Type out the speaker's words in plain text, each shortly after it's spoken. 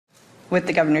With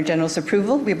the Governor-General's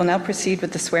approval, we will now proceed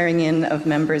with the swearing in of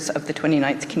members of the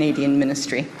 29th Canadian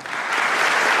Ministry.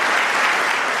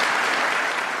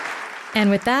 And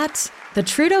with that, the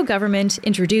Trudeau government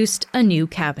introduced a new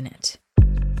cabinet.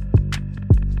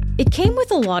 It came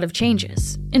with a lot of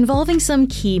changes, involving some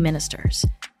key ministers.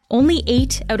 Only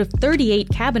 8 out of 38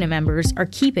 cabinet members are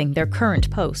keeping their current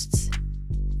posts.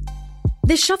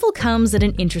 This shuffle comes at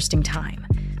an interesting time,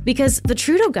 because the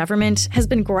Trudeau government has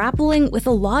been grappling with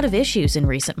a lot of issues in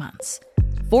recent months.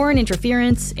 Foreign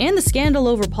interference and the scandal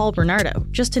over Paul Bernardo,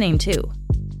 just to name 2.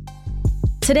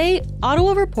 Today,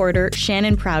 Ottawa reporter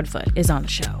Shannon Proudfoot is on the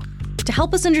show to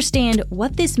help us understand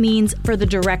what this means for the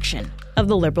direction of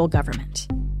the Liberal government.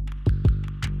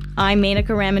 I'm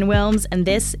Menaka Raman-Wilms, and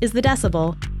this is The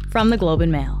Decibel from the Globe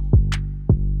and Mail.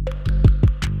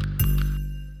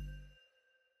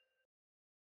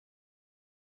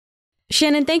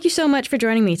 Shannon, thank you so much for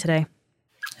joining me today.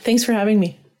 Thanks for having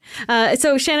me.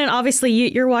 So Shannon, obviously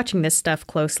you're watching this stuff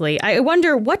closely. I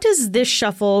wonder, what does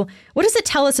it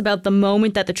tell us about the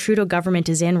moment that the Trudeau government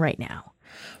is in right now?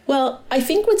 Well, I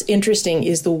think what's interesting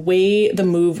is the way the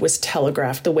move was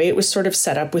telegraphed, the way it was sort of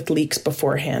set up with leaks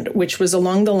beforehand, which was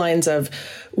along the lines of,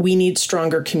 we need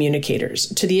stronger communicators.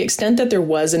 To the extent that there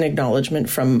was an acknowledgement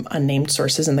from unnamed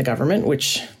sources in the government,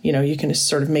 which, you can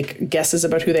sort of make guesses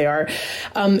about who they are.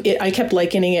 I kept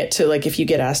likening it to, like, if you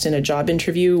get asked in a job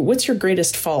interview, what's your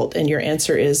greatest fault? And your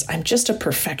answer is, I'm just a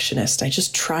perfectionist. I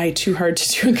just try too hard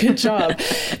to do a good job.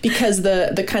 Because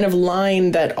the kind of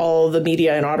line that all the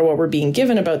media in Ottawa were being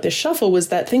given about this shuffle was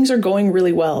that things are going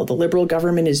really well. The Liberal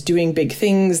government is doing big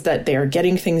things, that they are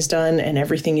getting things done, and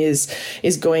everything is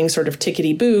going sort of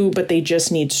tickety-boo, but they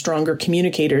just need stronger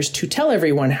communicators to tell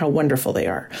everyone how wonderful they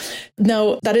are.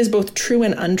 Now, that is both true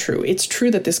and untrue. It's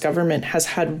true that this government has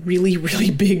had really,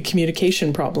 really big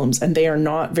communication problems, and they are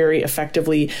not very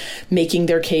effectively making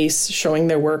their case, showing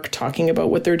their work, talking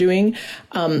about what they're doing.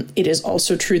 It is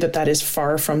also true that that is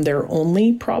far from their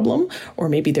only problem, or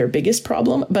maybe their biggest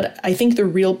problem. But I think the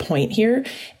real point here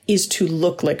is to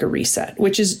look like a reset,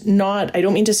 which is not, I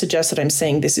don't mean to suggest that I'm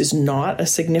saying this is not a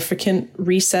significant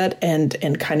reset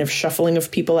and kind of shuffling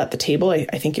of people at the table. I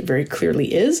think it very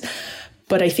clearly is.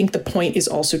 But I think the point is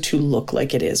also to look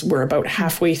like it is. We're about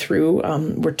halfway through.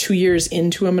 We're 2 years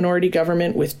into a minority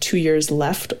government with 2 years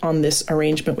left on this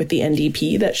arrangement with the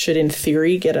NDP that should, in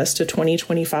theory, get us to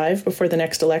 2025 before the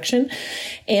next election.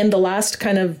 And the last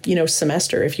kind of,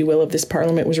 semester, if you will, of this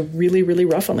parliament was really, really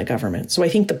rough on the government. So I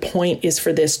think the point is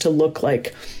for this to look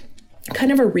like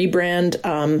kind of a rebrand,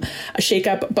 a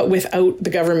shakeup, but without the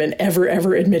government ever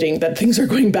admitting that things are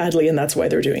going badly. And that's why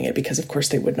they're doing it, because, of course,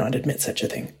 they would not admit such a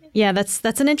thing. Yeah,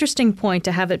 that's an interesting point,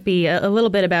 to have it be a little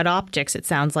bit about optics, it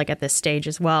sounds like, at this stage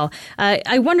as well.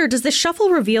 I wonder, does this shuffle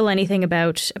reveal anything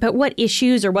about what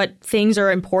issues or what things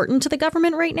are important to the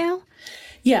government right now?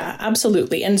 Yeah,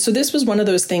 absolutely. And so this was one of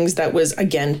those things that was,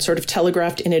 again, sort of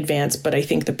telegraphed in advance, but I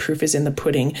think the proof is in the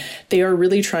pudding. They are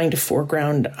really trying to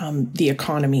foreground the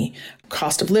economy,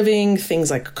 cost of living,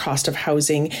 things like cost of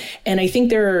housing. And I think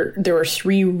there are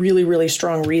 3 really, really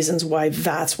strong reasons why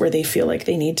that's where they feel like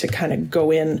they need to kind of go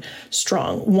in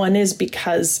strong. One is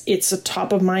because it's a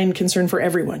top of mind concern for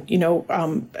everyone.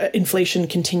 Inflation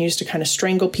continues to kind of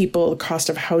strangle people. The cost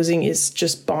of housing is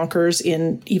just bonkers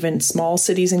in even small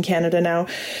cities in Canada now.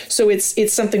 So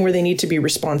it's something where they need to be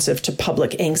responsive to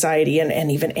public anxiety and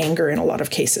even anger in a lot of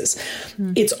cases.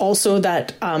 It's also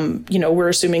that, we're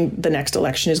assuming the next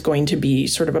election is going to be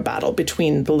sort of a battle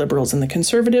between the Liberals and the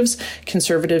Conservatives.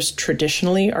 Conservatives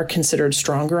traditionally are considered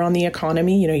stronger on the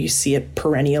economy. You see it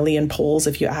perennially in polls.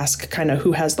 If you ask kind of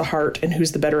who has the heart and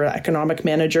who's the better economic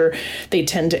manager, they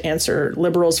tend to answer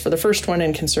Liberals for the first one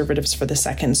and Conservatives for the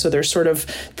second. So there's sort of,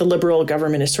 the Liberal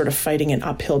government is sort of fighting an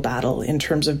uphill battle in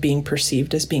terms of being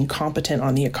perceived as being competent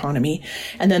on the economy.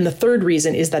 And then the third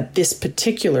reason is that this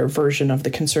particular version of the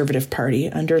Conservative Party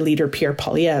under leader Pierre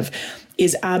Poilievre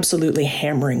is absolutely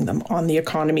hammering them on the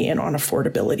economy and on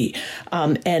affordability.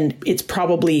 And it's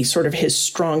probably sort of his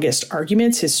strongest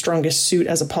arguments, his strongest suit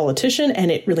as a politician,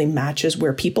 and it really matches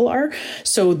where people are.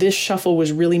 So this shuffle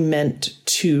was really meant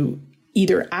to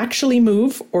either actually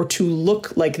move or to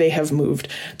look like they have moved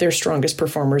their strongest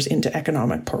performers into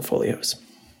economic portfolios.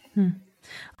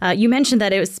 You mentioned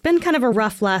that it's been kind of a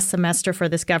rough last semester for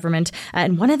this government.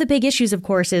 And one of the big issues, of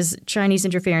course, is Chinese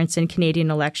interference in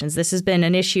Canadian elections. This has been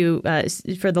an issue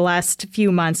for the last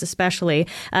few months, especially.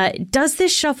 Does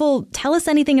this shuffle tell us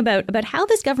anything about how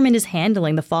this government is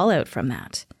handling the fallout from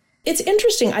that? It's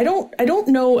interesting. I don't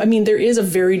know. I mean, there is a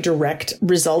very direct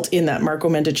result in that Marco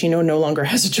Mendicino no longer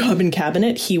has a job in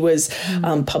cabinet. He was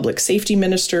public safety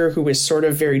minister who was sort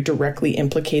of very directly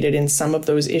implicated in some of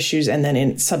those issues and then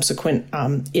in subsequent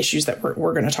issues that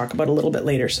we're going to talk about a little bit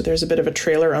later. So there's a bit of a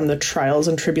trailer on the trials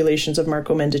and tribulations of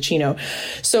Marco Mendicino.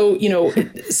 So,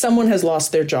 someone has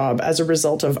lost their job as a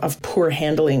result of poor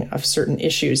handling of certain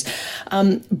issues.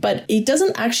 But it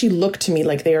doesn't actually look to me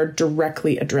like they are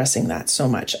directly addressing that so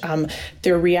much.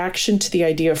 Their reaction to the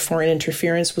idea of foreign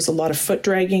interference was a lot of foot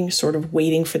dragging, sort of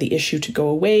waiting for the issue to go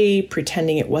away,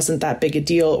 pretending it wasn't that big a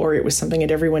deal or it was something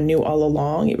that everyone knew all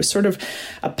along. It was sort of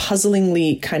a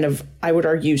puzzlingly kind of, I would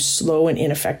argue, slow and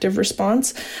ineffective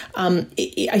response.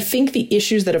 I think the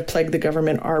issues that have plagued the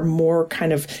government are more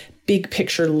kind of big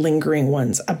picture lingering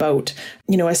ones about,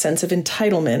 a sense of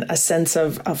entitlement, a sense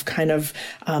of kind of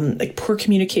like poor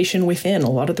communication within. A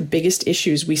lot of the biggest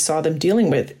issues we saw them dealing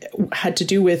with had to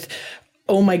do with,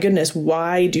 oh my goodness,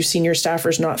 why do senior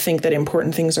staffers not think that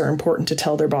important things are important to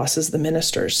tell their bosses, the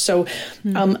ministers? So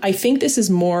I think this is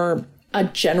more a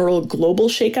general global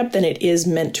shakeup than it is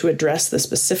meant to address the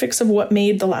specifics of what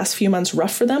made the last few months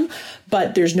rough for them.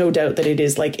 But there's no doubt that it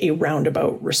is like a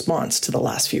roundabout response to the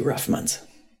last few rough months.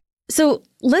 So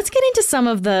let's get into some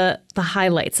of the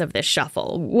highlights of this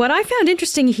shuffle. What I found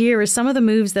interesting here is some of the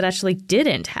moves that actually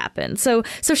didn't happen. So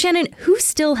Shannon, who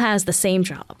still has the same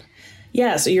job?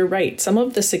 Yeah, so you're right. Some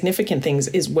of the significant things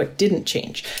is what didn't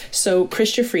change. So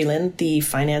Chrystia Freeland, the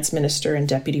finance minister and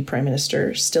deputy prime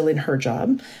minister, still in her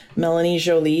job. Melanie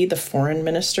Joly, the foreign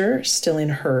minister, still in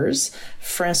hers.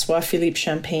 Francois-Philippe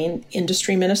Champagne,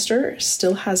 industry minister,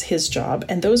 still has his job.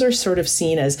 And those are sort of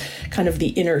seen as kind of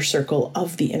the inner circle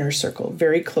of the inner circle,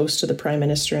 very close to the prime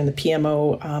minister and the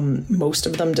PMO, most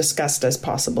of them discussed as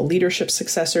possible leadership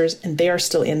successors, and they are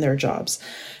still in their jobs.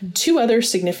 Two other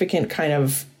significant kind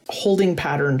of holding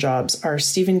pattern jobs are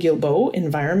Stephen Guilbeault,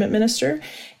 Environment Minister,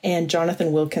 and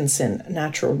Jonathan Wilkinson,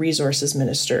 Natural Resources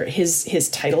Minister. His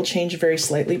title changed very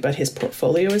slightly, but his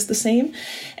portfolio is the same.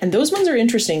 And those ones are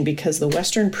interesting because the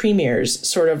Western premiers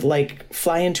sort of like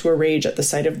fly into a rage at the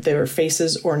sight of their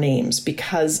faces or names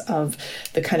because of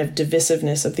the kind of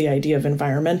divisiveness of the idea of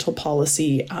environmental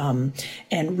policy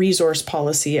and resource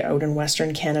policy out in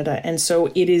Western Canada. And so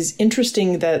it is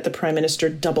interesting that the Prime Minister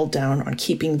doubled down on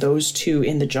keeping those two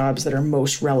in the jobs that are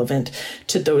most relevant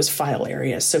to those file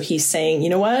areas. So he's saying, you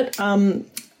know what?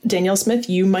 Danielle Smith,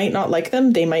 you might not like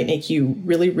them. They might make you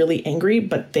really, really angry,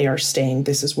 but they are staying.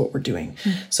 This is what we're doing.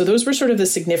 So those were sort of the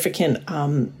significant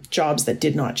jobs that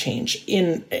did not change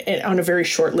on a very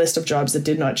short list of jobs that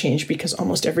did not change because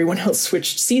almost everyone else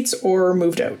switched seats or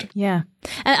moved out. Yeah.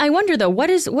 And I wonder, though, what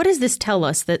does this tell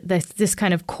us that this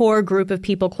kind of core group of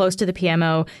people close to the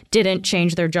PMO didn't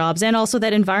change their jobs and also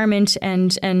that environment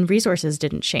and resources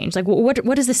didn't change? Like,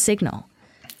 what is the signal?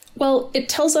 Well, it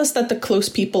tells us that the close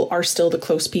people are still the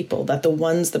close people, that the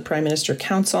ones the Prime Minister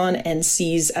counts on and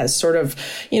sees as sort of,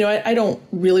 I don't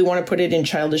really want to put it in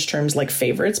childish terms like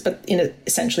favorites, but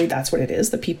essentially that's what it is.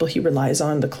 The people he relies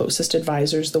on, the closest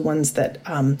advisors, the ones that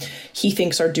he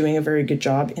thinks are doing a very good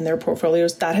job in their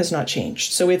portfolios, that has not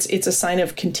changed. So it's a sign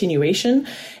of continuation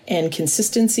and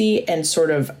consistency and sort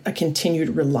of a continued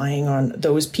relying on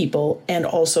those people and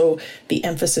also the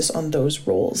emphasis on those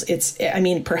roles.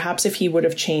 Perhaps if he would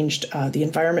have changed the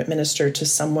environment minister to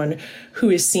someone who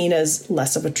is seen as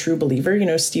less of a true believer.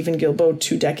 Stephen Guilbeault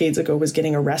 2 decades ago was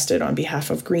getting arrested on behalf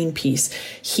of Greenpeace.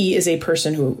 He is a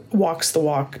person who walks the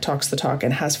walk, talks the talk,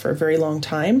 and has for a very long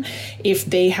time. If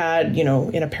they had,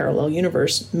 in a parallel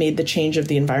universe, made the change of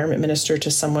the environment minister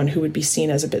to someone who would be seen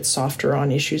as a bit softer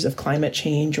on issues of climate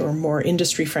change or more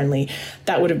industry friendly,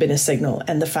 that would have been a signal.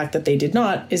 And the fact that they did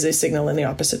not is a signal in the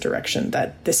opposite direction,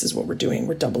 that this is what we're doing.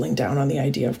 We're doubling down on the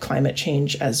idea of climate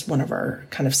change as one of our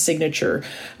kind of signature,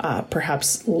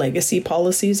 perhaps legacy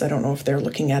policies. I don't know if they're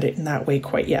looking at it in that way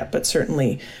quite yet, but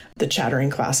certainly the chattering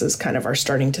classes kind of are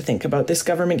starting to think about this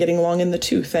government getting long in the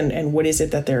tooth and what is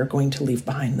it that they're going to leave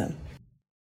behind them.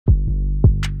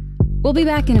 We'll be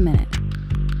back in a minute.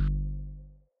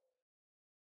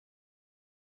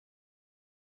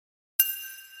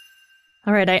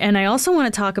 All right, and I also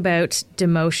want to talk about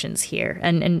demotions here.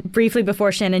 And briefly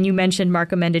before, Shannon, you mentioned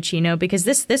Marco Mendicino, because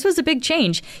this was a big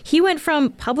change. He went from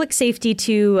public safety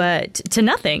to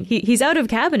nothing. He's out of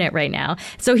cabinet right now.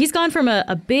 So he's gone from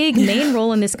a big main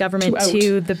role in this government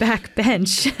to the back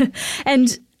bench.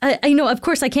 And of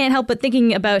course, I can't help but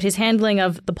thinking about his handling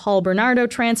of the Paul Bernardo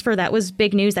transfer. That was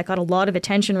big news. That got a lot of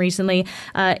attention recently.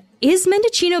 Is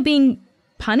Mendicino being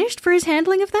punished for his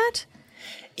handling of that?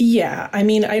 Yeah, I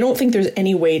don't think there's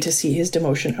any way to see his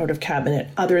demotion out of cabinet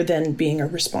other than being a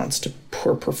response to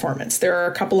poor performance. There are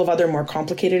a couple of other more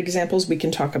complicated examples we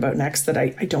can talk about next that I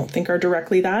don't think are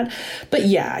directly that. But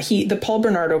yeah, the Paul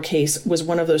Bernardo case was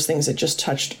one of those things that just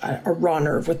touched a raw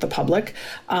nerve with the public.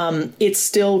 It's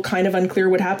still kind of unclear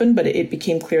what happened, but it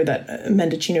became clear that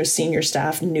Mendicino's senior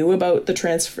staff knew about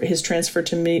his transfer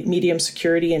to medium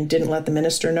security and didn't let the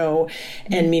minister know.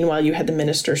 And meanwhile, you had the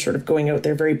minister sort of going out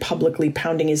there very publicly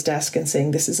pounding his desk and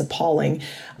saying, this is appalling.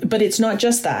 But it's not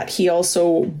just that. He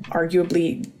also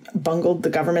arguably bungled the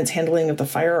government's handling of the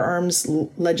firearms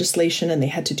legislation, and they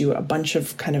had to do a bunch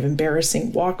of kind of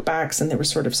embarrassing walkbacks, and there was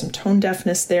sort of some tone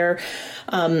deafness there.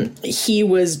 He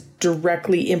was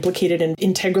directly implicated and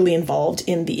integrally involved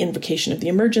in the invocation of the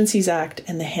Emergencies Act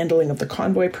and the handling of the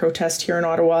convoy protest here in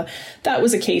Ottawa. That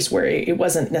was a case where it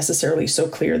wasn't necessarily so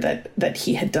clear that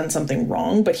he had done something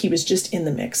wrong, but he was just in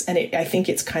the mix. And I think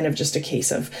it's kind of just a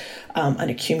case of an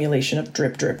accumulation of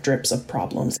drips of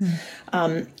problems.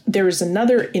 There is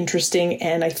another interesting,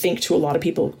 and I think to a lot of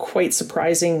people quite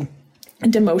surprising,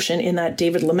 demotion in that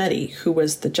David Lametti, who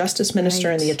was the Justice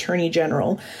Minister and the Attorney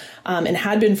General, and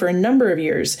had been for a number of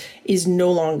years, is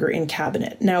no longer in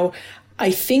cabinet. Now, I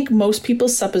think most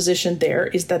people's supposition there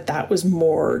is that was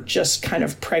more just kind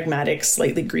of pragmatic,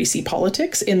 slightly greasy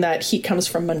politics, in that he comes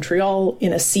from Montreal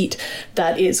in a seat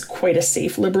that is quite a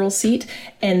safe Liberal seat,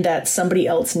 and that somebody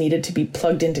else needed to be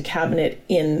plugged into cabinet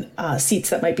in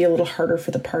seats that might be a little harder for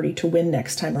the party to win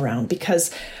next time around,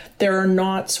 because there are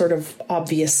not sort of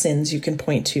obvious sins you can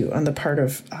point to on the part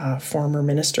of former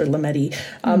Minister Lametti.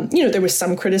 There was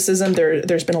some criticism.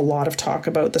 There's been a lot of talk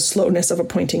about the slowness of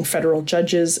appointing federal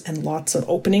judges and lots of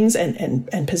openings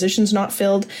and positions not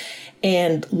filled,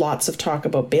 and lots of talk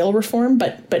about bail reform.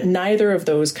 But neither of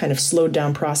those kind of slowed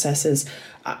down processes,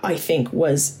 I think,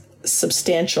 was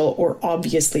substantial or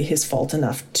obviously his fault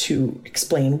enough to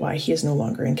explain why he is no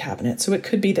longer in cabinet. So it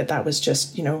could be that was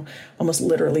just, almost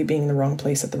literally being in the wrong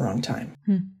place at the wrong time.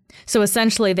 So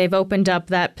essentially, they've opened up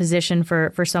that position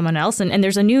for someone else, and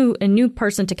there's a new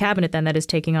person to cabinet then that is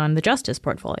taking on the justice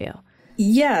portfolio.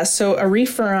 Yeah, so Arif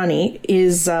Farhani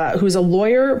is who's a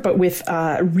lawyer but with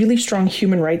a really strong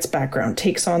human rights background,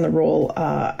 takes on the role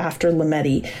after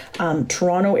Lametti.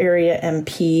 Toronto area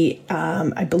MP,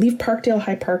 I believe Parkdale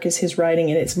High Park is his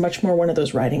riding, and it's much more one of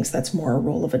those ridings that's more a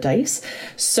roll of a dice.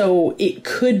 So it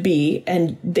could be,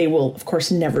 and they will of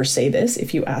course never say this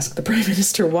if you ask the Prime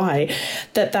Minister why,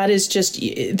 that is just,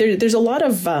 there's a lot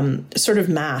of sort of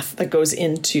math that goes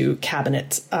into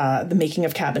cabinet, the making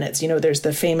of cabinets. There's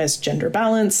the famous gender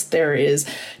balance, there is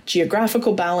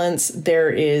geographical balance, there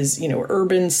is,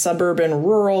 urban, suburban,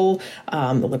 rural.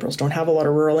 The Liberals don't have a lot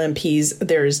of rural MPs.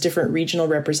 There is different regional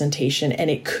representation. And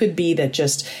it could be that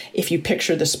just, if you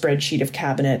picture the spreadsheet of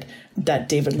cabinet, that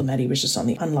David Lametti was just on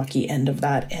the unlucky end of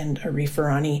that. And Arif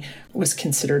Farhani was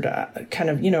considered a kind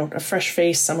of, a fresh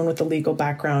face, someone with a legal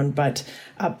background, but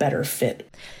a better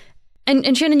fit.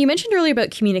 And Shannon, you mentioned earlier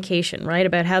about communication, right?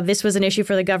 About how this was an issue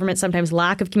for the government. Sometimes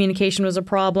lack of communication was a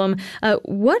problem.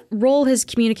 What role has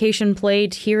communication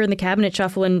played here in the cabinet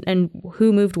shuffle, and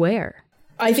who moved where?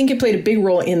 I think it played a big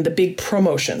role in the big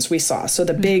promotions we saw. So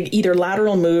the big either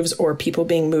lateral moves or people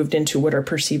being moved into what are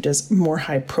perceived as more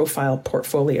high profile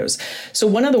portfolios. So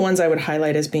one of the ones I would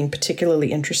highlight as being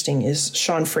particularly interesting is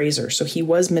Sean Fraser. So he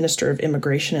was Minister of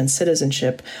Immigration and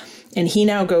Citizenship, and he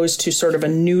now goes to sort of a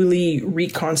newly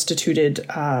reconstituted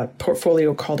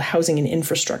portfolio called Housing and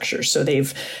Infrastructure. So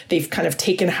they've kind of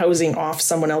taken housing off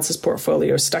someone else's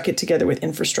portfolio, stuck it together with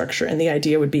infrastructure, and the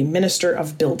idea would be Minister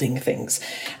of Building Things.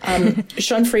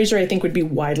 Sean Fraser, I think, would be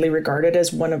widely regarded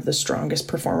as one of the strongest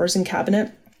performers in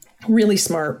cabinet. Really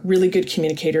smart, really good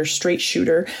communicator, straight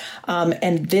shooter.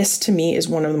 And this, to me, is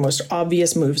one of the most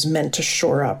obvious moves meant to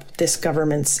shore up this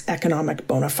government's economic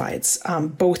bona fides,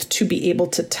 both to be able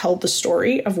to tell the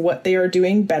story of what they are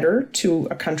doing better to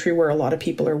a country where a lot of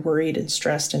people are worried and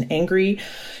stressed and angry,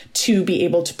 to be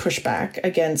able to push back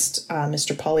against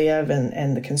Mr. Poilievre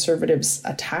and the Conservatives'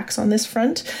 attacks on this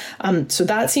front. So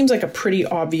that seems like a pretty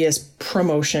obvious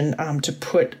promotion to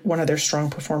put one of their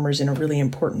strong performers in a really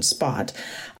important spot.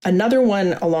 Another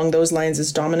one along those lines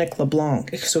is Dominic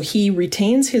LeBlanc. So he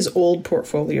retains his old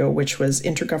portfolio, which was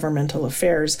intergovernmental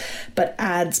affairs, but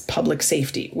adds public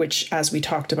safety, which, as we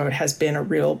talked about, has been a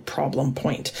real problem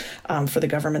point for the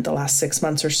government the last 6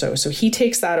 months or so. So he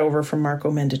takes that over from Marco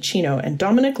Mendicino, and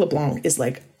Dominic LeBlanc is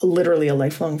like literally a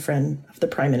lifelong friend of the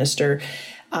Prime Minister,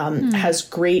 has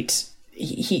great...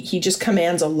 He just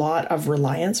commands a lot of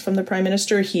reliance from the Prime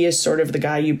Minister. He is sort of the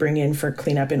guy you bring in for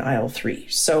cleanup in aisle 3.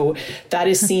 So that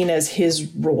is seen as his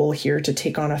role here, to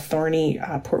take on a thorny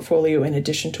portfolio in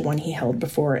addition to one he held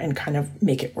before and kind of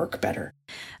make it work better.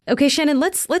 Okay, Shannon,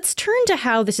 let's turn to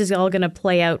how this is all going to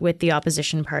play out with the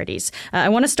opposition parties. I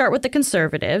want to start with the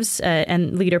Conservatives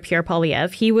and leader Pierre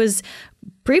Poilievre. He was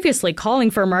previously calling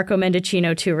for Marco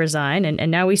Mendicino to resign, and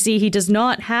now we see he does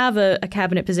not have a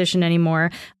cabinet position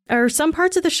anymore. Are some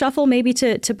parts of the shuffle maybe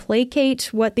to placate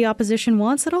what the opposition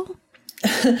wants at all?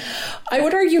 I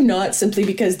would argue not, simply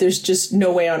because there's just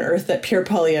no way on earth that Pierre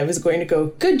Poilievre is going to go,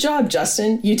 good job,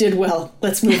 Justin, you did well,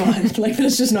 let's move on. Like,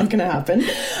 that's just not going to happen.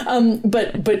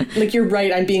 But like, you're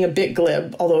right, I'm being a bit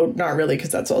glib, although not really,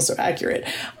 because that's also accurate,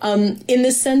 in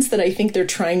the sense that I think they're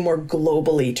trying more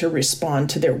globally to respond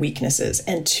to their weaknesses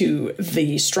and to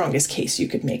the strongest case you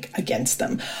could make against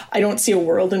them. I don't see a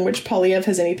world in which Poilievre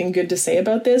has anything good to say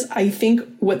about this. I think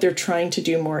what they're trying to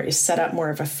do more is set up more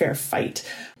of a fair fight.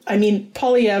 I mean,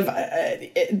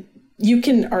 Poilievre, you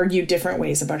can argue different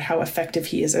ways about how effective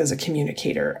he is as a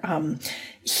communicator.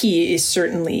 He is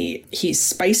certainly, he's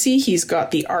spicy. He's got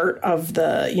the art of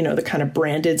the kind of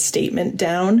branded statement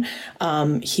down.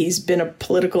 He's been a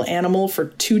political animal for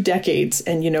 2 decades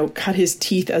and, cut his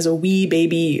teeth as a wee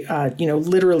baby,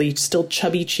 literally still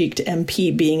chubby cheeked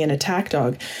MP being an attack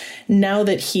dog. Now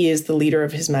that he is the leader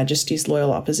of His Majesty's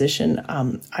loyal opposition,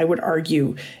 I would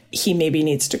argue he maybe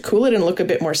needs to cool it and look a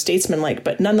bit more statesmanlike.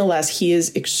 But nonetheless, he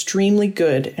is extremely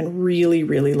good and really,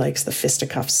 really likes the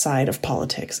fisticuffs side of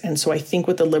politics. And so I think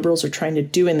what the Liberals are trying to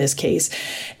do in this case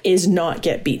is not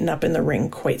get beaten up in the ring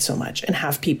quite so much and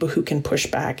have people who can push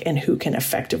back and who can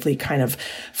effectively kind of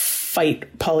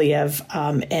fight Poilievre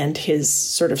and his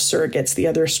sort of surrogates, the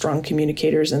other strong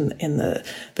communicators in the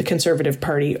Conservative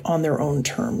Party, on their own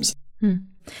terms.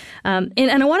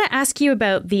 And I want to ask you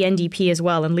about the NDP as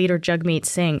well and leader Jagmeet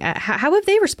Singh. How have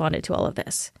they responded to all of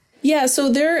this? Yeah,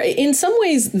 so they're in some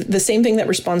ways the same thing that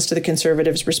responds to the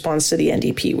Conservatives responds to the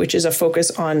NDP, which is a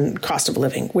focus on cost of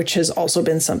living, which has also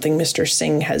been something Mr.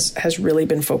 Singh has really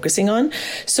been focusing on.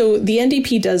 So the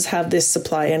NDP does have this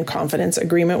supply and confidence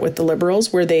agreement with the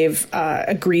Liberals where they've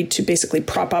agreed to basically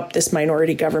prop up this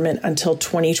minority government until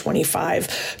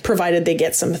 2025, provided they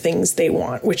get some things they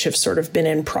want, which have sort of been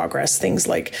in progress, things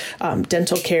like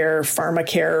dental care, pharma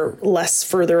care, less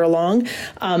further along.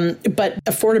 But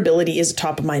affordability is a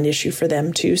top of mind issue for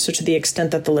them too. So to the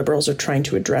extent that the Liberals are trying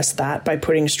to address that by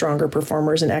putting stronger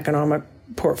performers in economic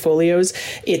portfolios,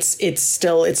 it's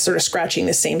sort of scratching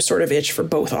the same sort of itch for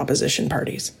both opposition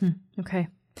parties. Okay.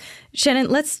 Shannon,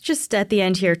 let's just at the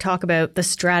end here talk about the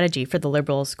strategy for the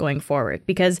Liberals going forward,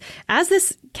 because as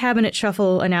this cabinet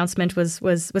shuffle announcement was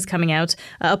coming out,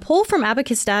 a poll from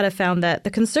Abacus Data found that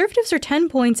the Conservatives are 10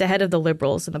 points ahead of the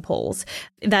Liberals in the polls.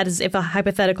 That is if a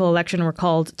hypothetical election were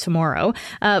called tomorrow.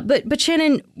 But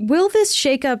Shannon, will this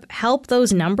shakeup help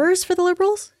those numbers for the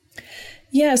Liberals?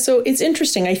 Yeah, so it's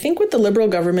interesting. I think what the Liberal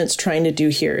government's trying to do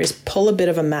here is pull a bit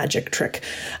of a magic trick.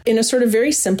 In a sort of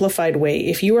very simplified way,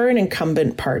 if you are an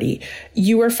incumbent party,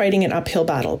 you are fighting an uphill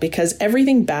battle because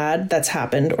everything bad that's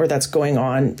happened or that's going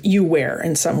on, you wear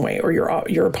in some way, or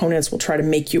your opponents will try to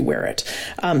make you wear it.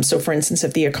 So for instance,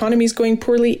 if the economy is going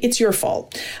poorly, it's your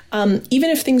fault. Even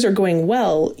if things are going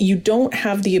well, you don't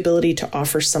have the ability to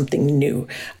offer something new.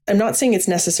 I'm not saying it's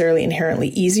necessarily inherently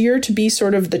easier to be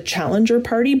sort of the challenger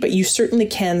party, but you certainly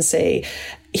can say,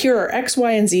 here are X,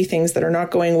 Y, and Z things that are not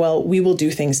going well. We will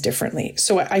do things differently.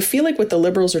 So I feel like what the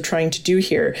Liberals are trying to do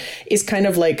here is kind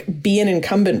of like be an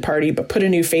incumbent party, but put a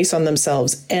new face on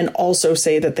themselves and also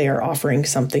say that they are offering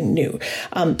something new.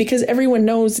 Because everyone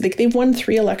knows they've won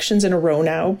 3 elections in a row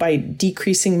now by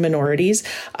decreasing minorities.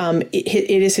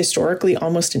 It is historically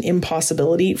almost an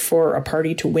impossibility for a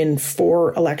party to win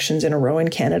 4 elections in a row in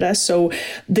Canada. So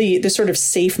the sort of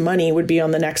safe money would be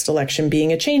on the next election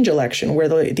being a change election where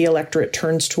the electorate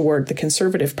turns toward the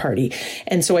Conservative Party.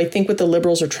 And so I think what the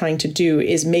Liberals are trying to do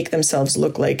is make themselves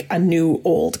look like a new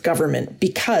old government,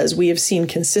 because we have seen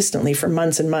consistently for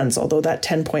months and months, although that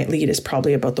 10-point lead is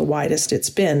probably about the widest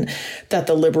it's been, that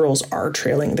the Liberals are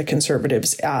trailing the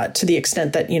Conservatives to the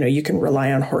extent that, you can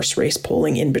rely on horse race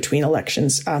polling in between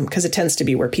elections because it tends to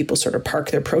be where people sort of park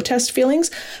their protest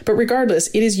feelings. But regardless,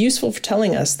 it is useful for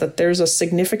telling us that there's a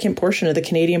significant portion of the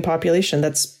Canadian population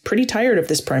that's pretty tired of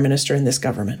this Prime Minister and this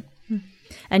government.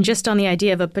 And just on the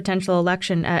idea of a potential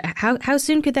election, how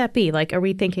soon could that be? Like, are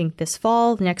we thinking this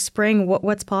fall, next spring?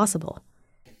 What's possible?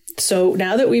 So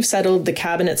now that we've settled the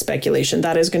cabinet speculation,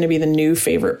 that is going to be the new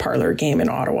favorite parlor game in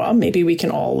Ottawa. Maybe we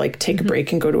can all take a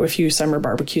break and go to a few summer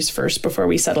barbecues first before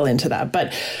we settle into that.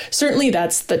 But certainly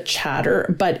that's the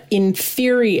chatter. But in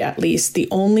theory, at least, the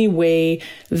only way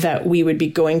that we would be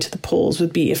going to the polls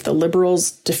would be if the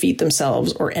Liberals defeat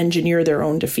themselves or engineer their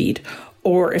own defeat,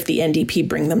 or if the NDP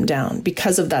bring them down.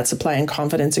 Because of that supply and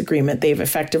confidence agreement, they've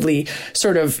effectively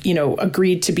sort of,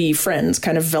 agreed to be friends,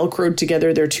 kind of velcroed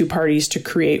together their two parties to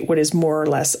create what is more or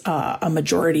less a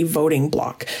majority voting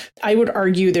bloc. I would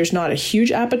argue there's not a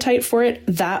huge appetite for it.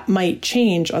 That might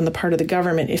change on the part of the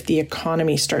government if the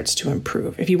economy starts to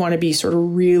improve. If you want to be sort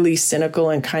of really cynical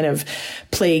and kind of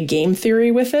play game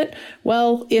theory with it,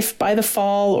 well, if by the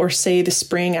fall or say the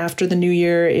spring after the new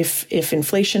year, if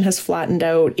inflation has flattened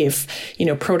out, if,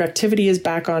 productivity is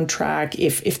back on track,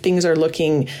 if things are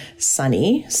looking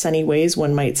sunny ways,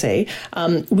 one might say,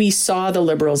 we saw the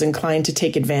Liberals inclined to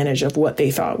take advantage of what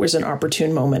they thought was an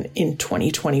opportune moment in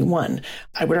 2021.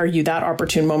 I would argue that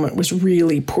opportune moment was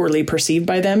really poorly perceived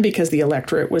by them because the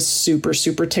electorate was super,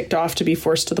 super ticked off to be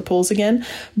forced to the polls again.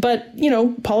 But,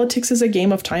 politics is a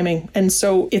game of timing. And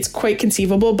so it's quite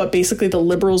conceivable, but basically the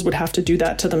Liberals would have to do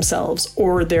that to themselves,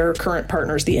 or their current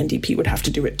partners, the NDP, would have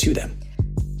to do it to them.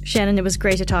 Shannon, it was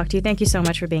great to talk to you. Thank you so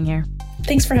much for being here.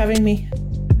 Thanks for having me.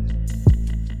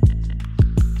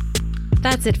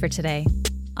 That's it for today.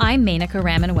 I'm Menaka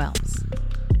Raman-Wells.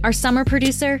 Our summer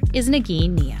producer is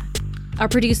Nagin Nia. Our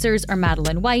producers are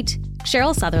Madeline White,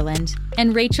 Cheryl Sutherland,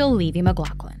 and Rachel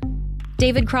Levy-McLaughlin.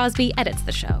 David Crosby edits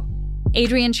the show.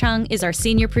 Adrian Chung is our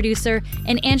senior producer,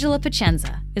 and Angela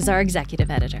Pacenza is our executive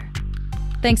editor.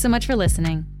 Thanks so much for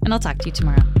listening, and I'll talk to you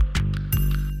tomorrow.